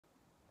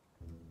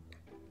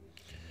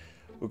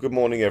Well, good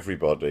morning,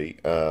 everybody.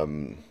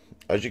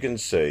 As you can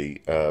see,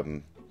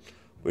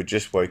 we're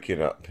just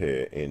waking up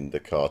here in the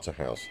Carter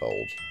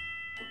household.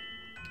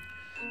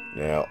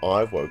 Now,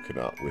 I've woken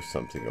up with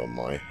something on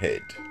my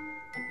head.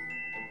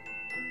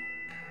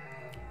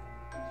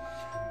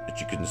 As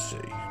you can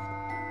see,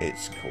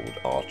 it's called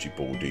Archie.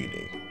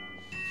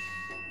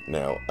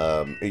 Now,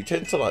 he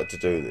tends to like to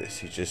do this.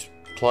 He just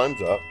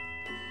climbs up,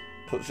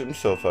 puts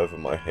himself over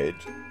my head,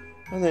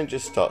 and then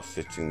just starts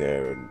sitting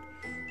there and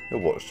he'll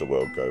watch the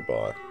world go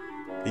by.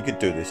 He could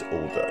do this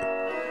all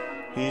day.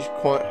 He's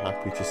quite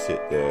happy to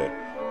sit there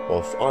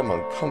whilst I'm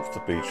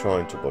uncomfortably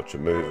trying to watch a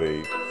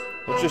movie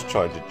or just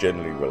trying to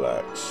generally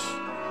relax.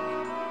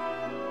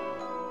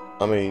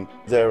 I mean,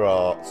 there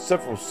are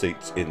several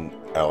seats in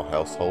our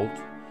household.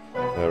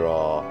 There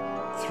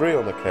are 3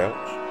 on the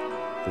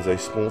couch. There's a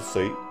small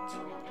seat.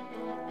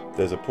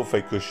 There's a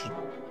buffet cushion.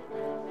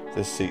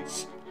 There's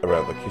seats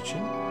around the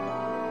kitchen.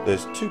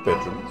 There's 2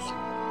 bedrooms.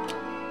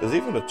 There's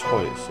even a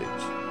toilet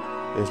seat.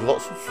 There's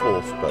lots of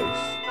floor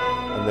space,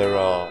 and there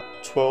are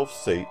 12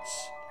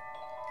 seats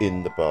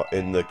in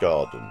the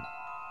garden.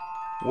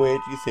 Where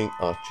do you think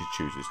Archie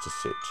chooses to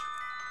sit?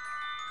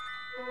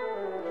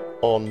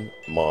 On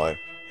my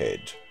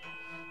head.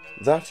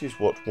 That is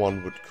what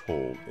one would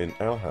call in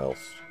our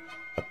house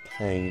a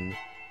pain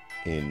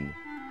in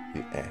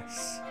the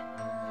ass.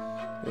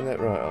 Isn't that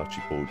right,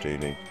 Archie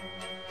Baldini?